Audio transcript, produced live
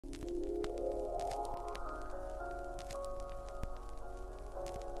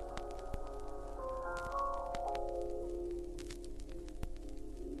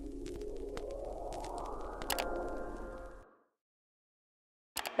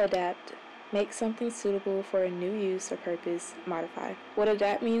Adapt. Make something suitable for a new use or purpose. Modify. What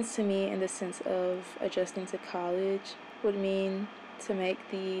adapt means to me in the sense of adjusting to college would mean to make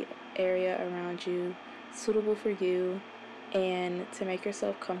the area around you suitable for you and to make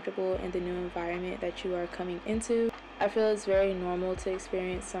yourself comfortable in the new environment that you are coming into. I feel it's very normal to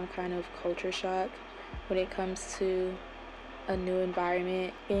experience some kind of culture shock when it comes to a new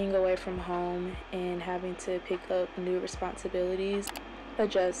environment, being away from home and having to pick up new responsibilities.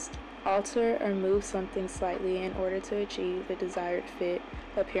 Adjust. Alter or move something slightly in order to achieve the desired fit,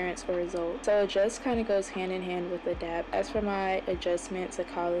 appearance, or result. So adjust kind of goes hand in hand with adapt. As for my adjustment to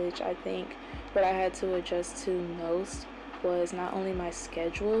college, I think what I had to adjust to most was not only my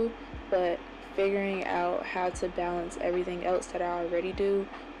schedule, but figuring out how to balance everything else that I already do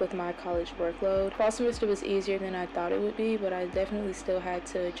with my college workload. Fall semester was easier than I thought it would be, but I definitely still had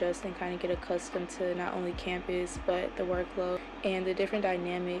to adjust and kind of get accustomed to not only campus, but the workload and the different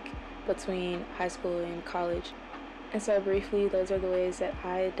dynamic between high school and college. And so briefly, those are the ways that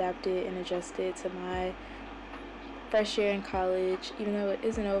I adapted and adjusted to my first year in college. Even though it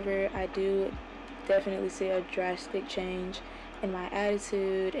isn't over, I do definitely see a drastic change in my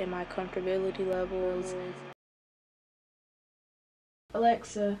attitude and my comfortability levels.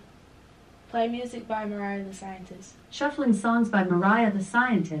 Alexa, play music by Mariah the Scientist. Shuffling songs by Mariah the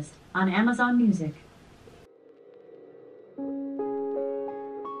Scientist on Amazon Music.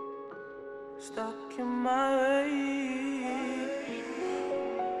 Stuck in my way,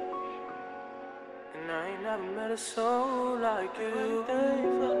 and I ain't never met a soul like you.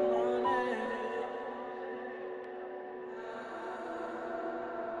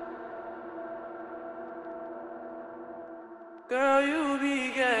 Girl, you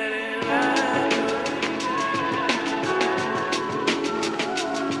be getting mad.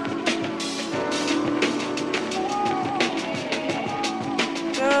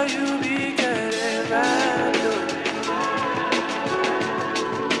 Girl, you be getting mad.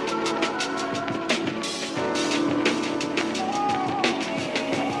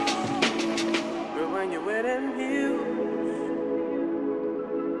 But when you're with them heels,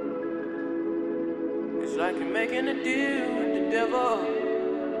 it's like you're making a deal with the devil.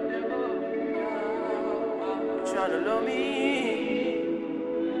 You're trying to love me.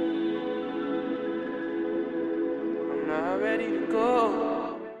 I'm not ready to go.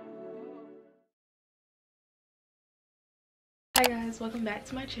 Hi guys, welcome back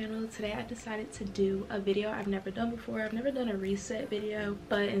to my channel. Today I decided to do a video I've never done before. I've never done a reset video,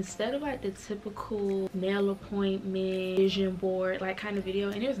 but instead of like the typical nail appointment, vision board like kind of video,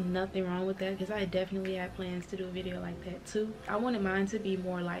 and there's nothing wrong with that because I definitely had plans to do a video like that too. I wanted mine to be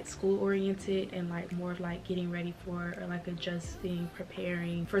more like school oriented and like more of like getting ready for or like adjusting,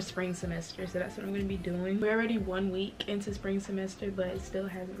 preparing for spring semester. So that's what I'm going to be doing. We're already 1 week into spring semester, but it still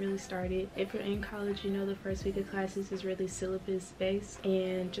hasn't really started. If you're in college, you know the first week of classes is really syllabus based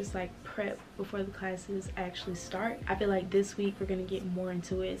and just like prep before the classes actually start. I feel like this week we're gonna get more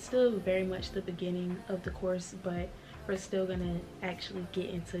into it. It's still very much the beginning of the course, but we're still gonna actually get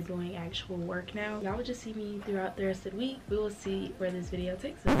into doing actual work now. Y'all will just see me throughout the rest of the week. We will see where this video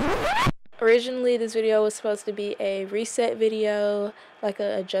takes us. Originally, this video was supposed to be a reset video, like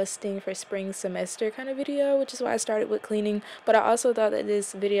a adjusting for spring semester kind of video, which is why I started with cleaning. But I also thought that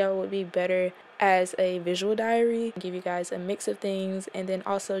this video would be better as a visual diary, give you guys a mix of things, and then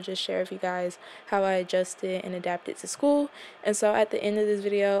also just share with you guys how I adjusted and adapted to school. And so at the end of this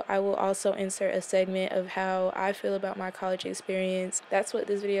video, I will also insert a segment of how I feel about my college experience. That's what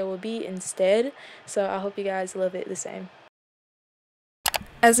this video will be instead. So I hope you guys love it the same.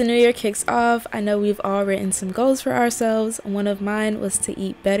 As the new year kicks off, I know we've all written some goals for ourselves. One of mine was to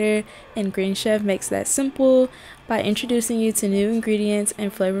eat better, and Green Chef makes that simple by introducing you to new ingredients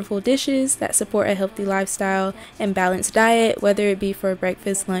and flavorful dishes that support a healthy lifestyle and balanced diet, whether it be for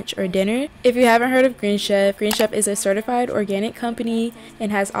breakfast, lunch, or dinner. If you haven't heard of Green Chef is a certified organic company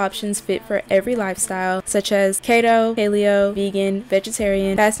and has options fit for every lifestyle, such as keto, paleo, vegan,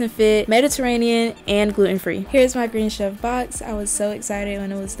 vegetarian, fast and fit, Mediterranean, and gluten-free. Here's my Green Chef box. I was so excited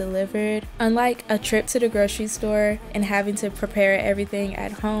when it was delivered. Unlike a trip to the grocery store and having to prepare everything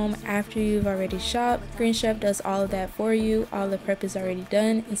at home after you've already shopped, Green Chef does all of that for you. All the prep is already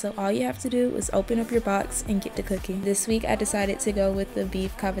done, and so all you have to do is open up your box and get to cooking. This week I decided to go with the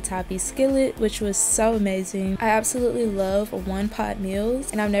beef cavatappi skillet, which was so amazing. I absolutely love one pot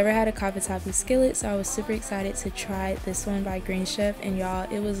meals, and I've never had a cavatappi skillet, so I was super excited to try this one by Green Chef, and y'all,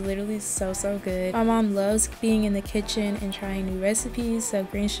 it was literally so good. My mom loves being in the kitchen and trying new recipes, so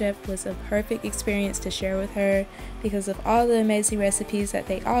Green Chef was a perfect experience to share with her because of all the amazing recipes that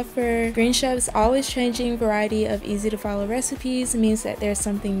they offer. Green Chef's always changing variety of easy to follow recipes means that there's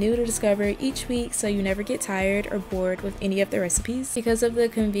something new to discover each week, so you never get tired or bored with any of the recipes. Because of the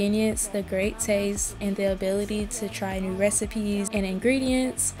convenience, the great taste, and the ability to try new recipes and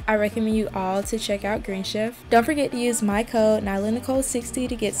ingredients, I recommend you all to check out Green Chef. Don't forget to use my code NICOLE60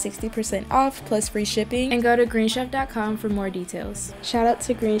 to get 60% off plus free shipping, and go to greenchef.com for more details. Shout out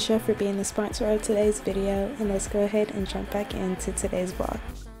to Green Chef for being the sponsor of today's video, and let's go ahead and jump back into today's vlog.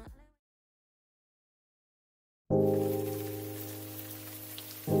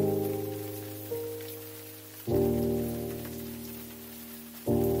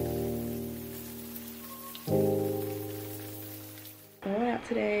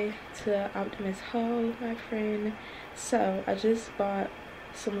 Today to Optimist Hall, my friend. So I just bought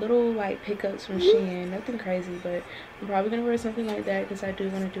some little like pickups from Shein, nothing crazy, but I'm probably gonna wear something like that because I do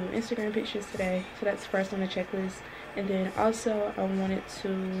want to do Instagram pictures today, so that's first on the checklist. And then also I wanted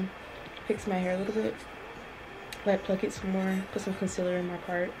to fix my hair a little bit, like pluck it some more, put some concealer in my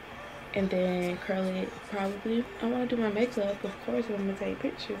part, and then curl it probably. I want to do my makeup, of course. I'm gonna take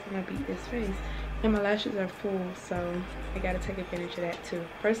pictures and I beat this face. And my lashes are full, so I gotta take advantage of that too.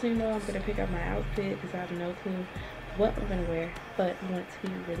 First thing though, I'm gonna pick out my outfit because I have no clue what I'm gonna wear, but I want it to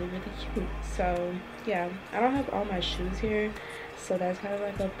be really, really cute. So yeah, I don't have all my shoes here, so that's kind of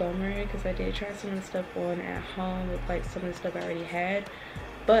like a bummer because I did try some of the stuff on at home with like some of the stuff I already had,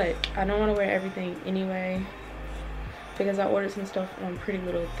 but I don't want to wear everything anyway because I ordered some stuff on Pretty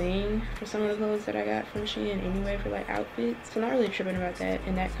Little Thing for some of the clothes that I got from Shein anyway for like outfits. So not really tripping about that,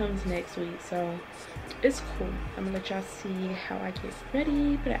 and that comes next week, so it's cool. I'm gonna let y'all see how I get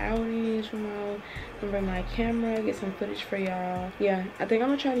ready for the outings, you know. I'm gonna bring my camera, get some footage for y'all. Yeah, I think I'm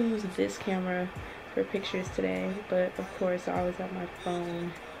gonna try to use this camera for pictures today, but of course I always have my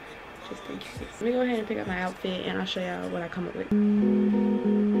phone just in case. Let me go ahead and pick up my outfit and I'll show y'all what I come up with.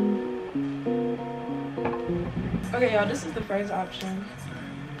 Okay y'all, this is the first option.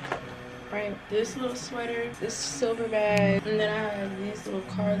 Right, this little sweater, this silver bag, and then I have these little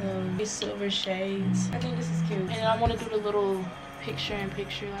cargo, these silver shades. I think this is cute. And I want to do the little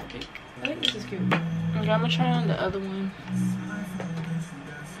picture-in-picture like pic. I think this is cute. Okay, I'm gonna try on the other one.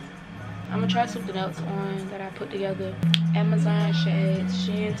 I'm gonna try something else on that I put together. Amazon shades,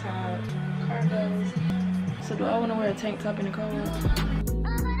 Shein top, cargos. So do I want to wear a tank top in the cold?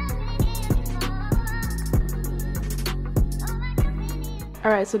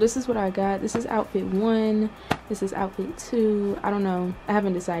 Alright, so this is what I got. This is outfit 1. This is outfit 2. I don't know. I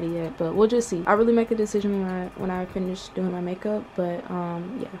haven't decided yet, but we'll just see. I'll really make a decision when I finish doing my makeup. But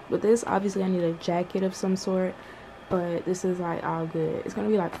yeah, with this, obviously I need a jacket of some sort. But this is like all good. It's gonna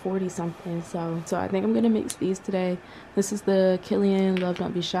be like 40 something. So I think I'm gonna mix these today. This is the Killian Love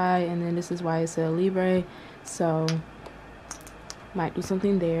Don't Be Shy, and then this is YSL Libre. So might do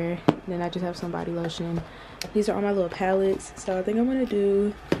something there. Then I just have some body lotion. These are all my little palettes, so I think I'm gonna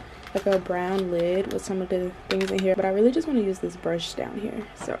do like a brown lid with some of the things in here, but I really just want to use this brush down here,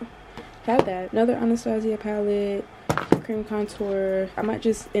 so have that. Another Anastasia palette, cream contour. I might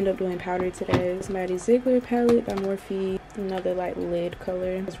just end up doing powder today. This Maddie Ziegler palette by Morphe, another like lid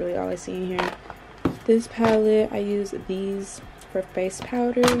color. That's really all I see in here. This palette, I use these for face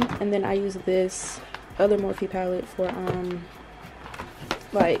powder, and then I use this other Morphe palette for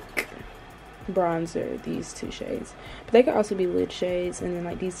like bronzer, these 2 shades, but they could also be lid shades, and then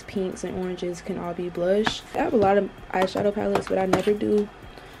like these pinks and oranges can all be blush. I have a lot of eyeshadow palettes, but I never do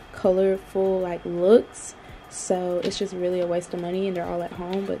colorful like looks, so it's just really a waste of money, and they're all at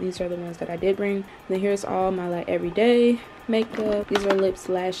home. But these are the ones that I did bring. And then here's all my like everyday makeup. These are lips,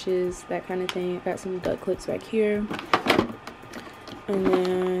 lashes, that kind of thing. Got some duck clips back here, and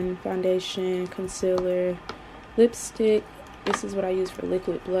then foundation, concealer, lipstick. This is what I use for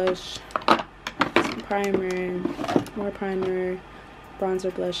liquid blush. Primer, more primer,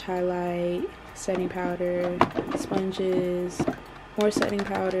 bronzer, blush, highlight, setting powder, sponges, more setting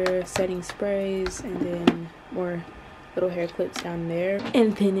powder, setting sprays, and then more little hair clips down there.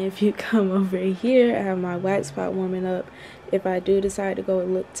 And then if you come over here, I have my wax spot warming up if I do decide to go with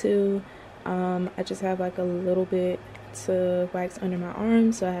look 2. I just have like a little bit to wax under my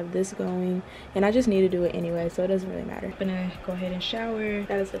arm, so I have this going, and I just need to do it anyway, so it doesn't really matter. I'm gonna go ahead and shower.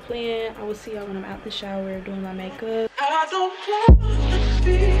 That is the plan. I will see y'all when I'm out the shower doing my makeup. I don't want to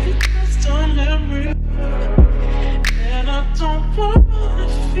be just a memory, and I don't want to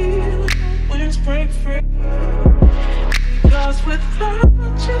feel wings break free, because without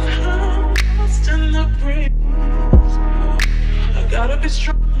you I'm lost in the breeze. I gotta be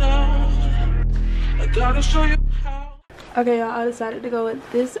strong now, I gotta show you how. Okay y'all, I decided to go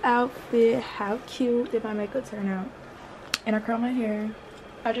with this outfit. How cute did my makeup turn out? And I curled my hair.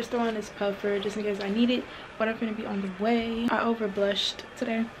 I just threw on this puffer just in case I need it, but I'm gonna be on the way. I over blushed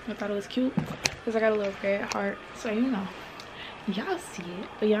today. I thought it was cute because I got a little red heart, so you know, y'all see it.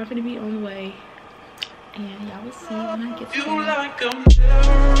 But y'all gonna be on the way, and y'all will see when I get there. You like I'm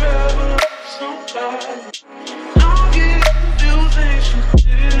never ever somebody. I'll give you things you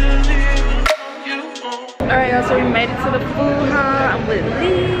didn't even know you want. Alright y'all, so we made it to the food hall. I'm with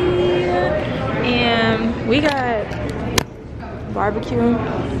Lee, and we got barbecue.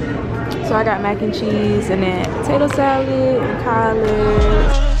 So I got mac and cheese and then potato salad and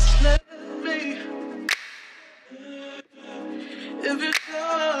collards. Just let me. If you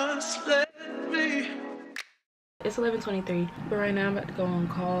just let me. It's 11:23, but right now I'm about to go on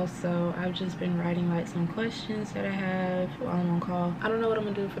call, so I've just been writing like some questions that I have while I'm on call. I don't know what I'm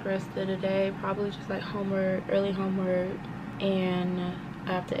gonna do for the rest of the day. Probably just like homework, early homework, and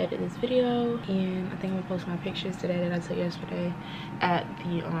I have to edit this video, and I think I'm gonna post my pictures today that I took yesterday at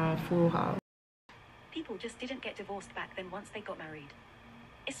the food hall. People just didn't get divorced back then once they got married.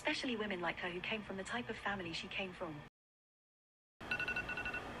 Especially women like her who came from the type of family she came from.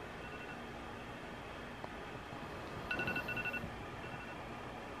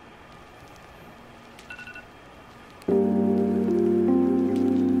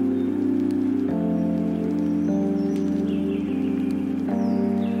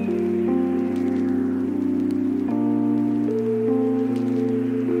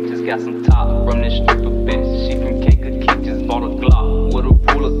 Got some top from this stripper bitch. She from Kankakee, just bought a Glock with a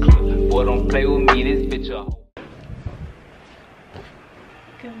ruler clip. Boy, don't play with me, this bitch a hoe.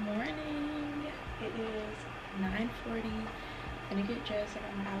 Good morning. It is 9:40. I'm gonna get dressed. I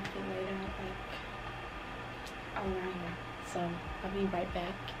got my outfit laid out like all around here. So I'll be right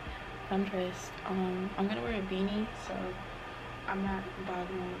back. I'm dressed. I'm gonna wear a beanie, so I'm not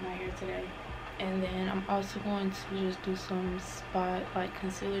bothering with my hair today. And then I'm also going to just do some spot like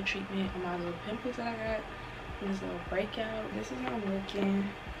concealer treatment on my little pimples that I got from this little breakout. This is how I'm looking.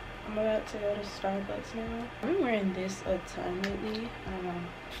 I'm about to go to Starbucks now. I've been wearing this a ton lately. I don't know.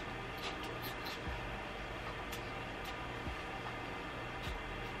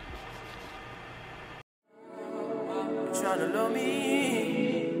 Tryna love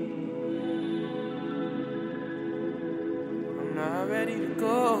me. I'm not ready to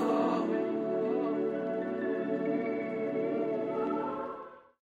go.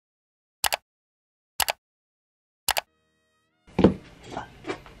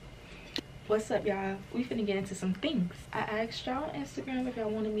 What's up, y'all? We finna get into some things. I asked y'all on Instagram if y'all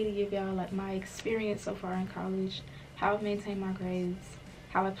wanted me to give y'all like my experience so far in college, how I've maintained my grades,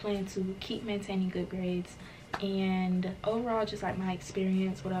 how I plan to keep maintaining good grades, and overall just like my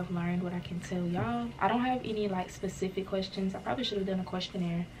experience, what I've learned, what I can tell y'all. I don't have any like specific questions. I probably should have done a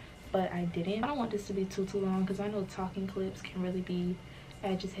questionnaire, but I didn't. I don't want this to be too long because I know talking clips can really be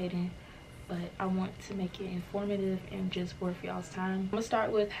agitating, but I want to make it informative and just worth y'all's time. I'm gonna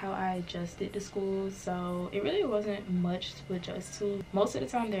start with how I adjusted to school. So it really wasn't much to adjust to. Most of the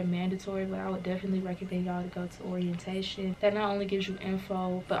time they're mandatory, but I would definitely recommend y'all to go to orientation. That not only gives you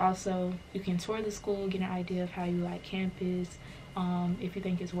info, but also you can tour the school, get an idea of how you like campus, if you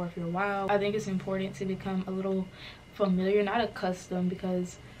think it's worth your while. I think it's important to become a little familiar, not accustomed,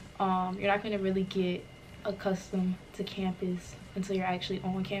 because you're not gonna really get accustomed to campus until you're actually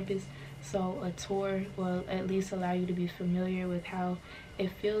on campus. So a tour will at least allow you to be familiar with how it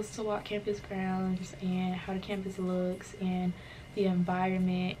feels to walk campus grounds and how the campus looks and the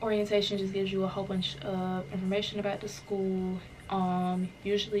environment. Orientation just gives you a whole bunch of information about the school.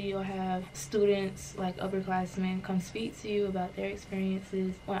 Usually you'll have students like upperclassmen come speak to you about their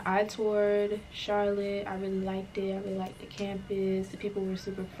experiences. When I toured Charlotte, I really liked it. I really liked the campus. The people were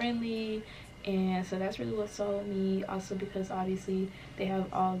super friendly. And so that's really what sold me, also because obviously they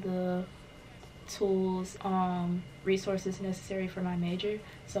have all the tools, resources necessary for my major.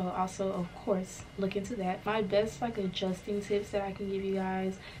 So also, of course, look into that. My best like adjusting tips that I can give you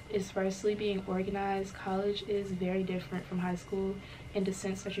guys is firstly being organized. College is very different from high school in the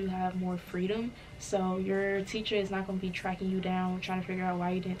sense that you have more freedom. So your teacher is not going to be tracking you down, trying to figure out why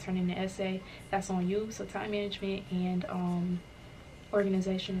you didn't turn in the essay. That's on you. So time management and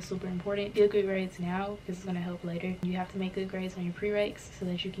organization is super important. Get good grades now because it's going to help later. You have to make good grades on your prereqs so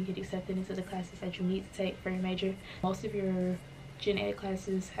that you can get accepted into the classes that you need to take for your major. Most of your gen ed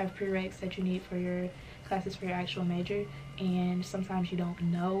classes have prereqs that you need for your classes for your actual major, and sometimes you don't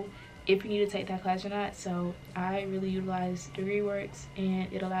know if you need to take that class or not. So I really utilize DegreeWorks,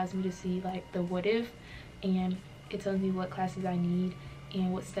 and it allows me to see like the what if, and it tells me what classes I need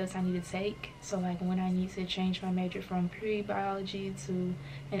and what steps I need to take. So like when I need to change my major from pre-biology to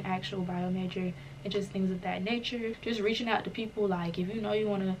an actual bio major, and just things of that nature. Just reaching out to people, like if you know you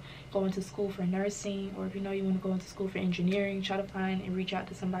want to go into school for nursing, or if you know you want to go into school for engineering, try to find and reach out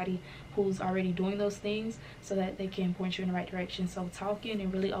to somebody who's already doing those things so that they can point you in the right direction. So talking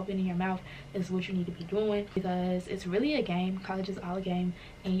and really opening your mouth is what you need to be doing, because it's really a game. College is all a game,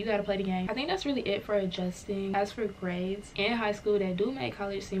 and you got to play the game. I think that's really it for adjusting. As for grades in high school, they do make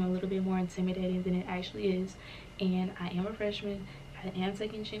college seem a little bit more intimidating than it actually is. And I am a freshman, I am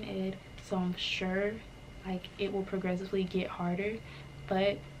taking gen ed, so I'm sure like it will progressively get harder.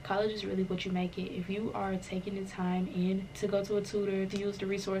 But college is really what you make it. If you are taking the time in to go to a tutor, to use the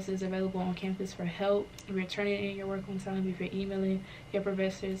resources available on campus for help, if you're turning in your work on time, if you're emailing your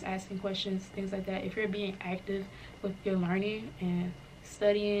professors, asking questions, things like that, if you're being active with your learning and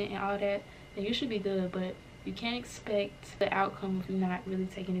studying and all that, then you should be good. But you can't expect the outcome if you're not really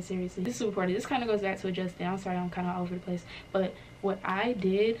taking it seriously. This is important. This kind of goes back to adjusting. I'm sorry, I'm kind of all over the place. But what I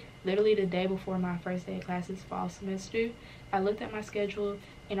did literally the day before my first day of classes, fall semester, I looked at my schedule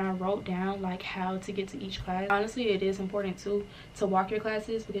and I wrote down like how to get to each class. Honestly, it is important too to walk your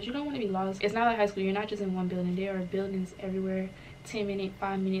classes, because you don't want to be lost. It's not like high school. You're not just in one building. There are buildings everywhere, 10-minute,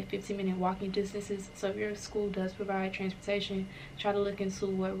 5-minute, 15-minute walking distances. So if your school does provide transportation, try to look into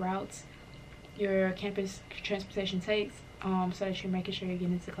what routes your campus transportation takes, so that you're making sure you're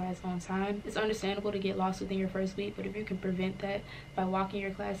getting into class on time. It's understandable to get lost within your first week, but if you can prevent that by walking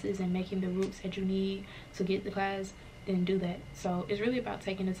your classes and making the routes that you need to get to class, then do that. So it's really about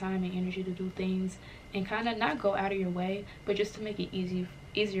taking the time and energy to do things and kind of not go out of your way, but just to make it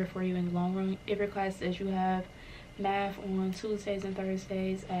easier for you in the long run. If your class says you have math on Tuesdays and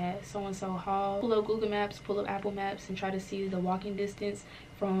Thursdays at so-and-so hall, pull up Google Maps, pull up Apple Maps, and try to see the walking distance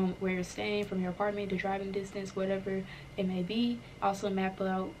from where you're staying, from your apartment, the driving distance, whatever it may be. Also map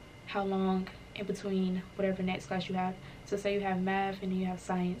out how long in between whatever next class you have. So say you have math and then you have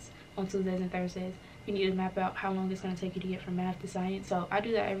science on Tuesdays and Thursdays. You need to map out how long it's going to take you to get from math to science. So I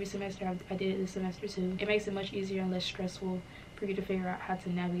do that every semester. I did it this semester too. It makes it much easier and less stressful for you to figure out how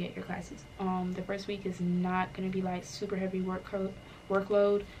to navigate your classes. The first week is not going to be like super heavy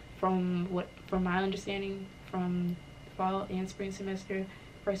workload from my understanding from fall and spring semester.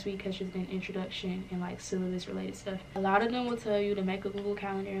 First week has just been introduction and like syllabus related stuff. A lot of them will tell you to make a Google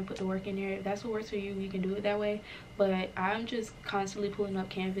Calendar and put the work in there. If that's what works for you, you can do it that way. But I'm just constantly pulling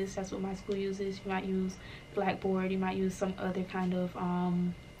up Canvas. That's what my school uses. You might use Blackboard, you might use some other kind of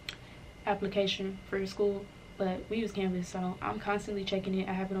application for your school, but we use Canvas. So I'm constantly checking it.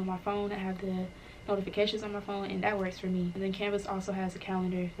 I have it on my phone, I have the notifications on my phone, and that works for me. And then Canvas also has a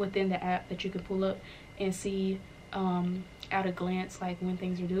calendar within the app that you can pull up and see at a glance like when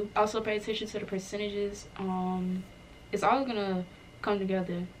things are due. Also pay attention to the percentages. It's all gonna come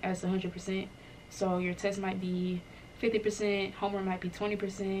together as 100%. So your test might be 50%, homework might be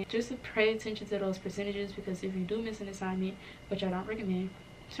 20%. Just pay attention to those percentages, because if you do miss an assignment, which I don't recommend,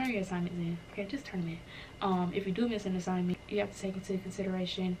 turn your assignments in. Okay, just turn them in. If you do miss an assignment, you have to take into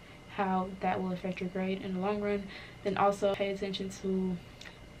consideration how that will affect your grade in the long run. Then also pay attention to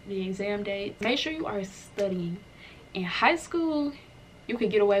the exam date. Make sure you are studying. In high school, you could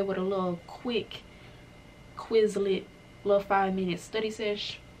get away with a little quick Quizlet, little 5-minute study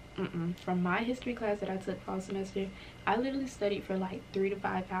sesh. From my history class that I took fall semester, I literally studied for like 3 to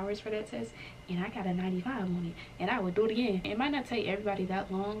 5 hours for that test, and I got a 95 on it, and I would do it again. It might not take everybody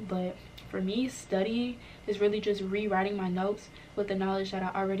that long, but for me, studying is really just rewriting my notes with the knowledge that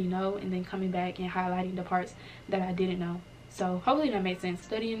I already know, and then coming back and highlighting the parts that I didn't know. So hopefully that makes sense.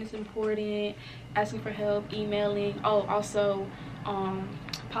 Studying is important, asking for help, emailing. Oh, also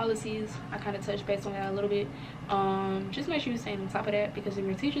policies, I kind of touched base on that a little bit. Just make sure you stay on top of that, because if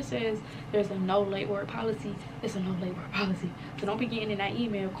your teacher says there's a no late work policy, it's a no late work policy. So don't be getting in that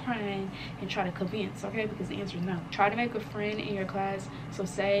email crying and try to convince, okay? Because the answer is no. Try to make a friend in your class. So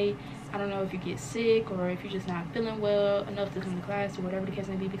say, I don't know, if you get sick or if you're just not feeling well enough to come to class or whatever the case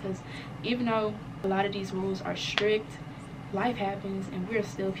may be, because even though a lot of these rules are strict, life happens and we're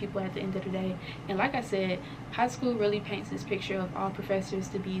still people at the end of the day. And like I said, high school really paints this picture of all professors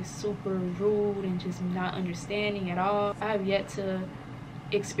to be super rude and just not understanding at all. I have yet to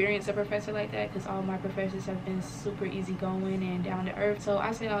experience a professor like that, because all my professors have been super easygoing and down to earth. So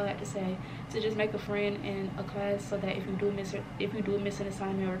I say all that to say to just make a friend in a class, so that if you do miss an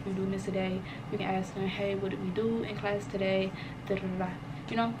assignment, or if you do miss a day, you can ask them, hey, what did we do in class today,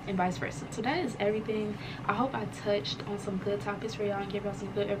 you know, and vice versa. So that is everything. I hope I touched on some good topics for y'all and give y'all some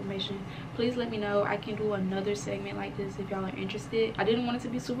good information. Please let me know. I can do another segment like this if y'all are interested. I didn't want it to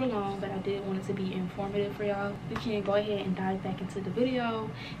be super long, but I did want it to be informative for y'all. We can go ahead and dive back into the video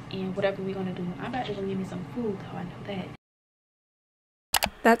and whatever we're gonna do. I'm about to go get me some food though, I know that.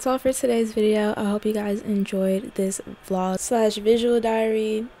 That's all for today's video. I hope you guys enjoyed this vlog slash visual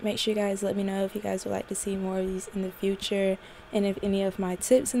diary. Make sure you guys let me know if you guys would like to see more of these in the future, and if any of my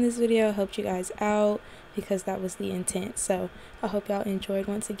tips in this video helped you guys out, because that was the intent. So I hope y'all enjoyed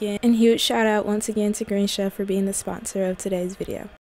once again, and huge shout out once again to Green Chef for being the sponsor of today's video.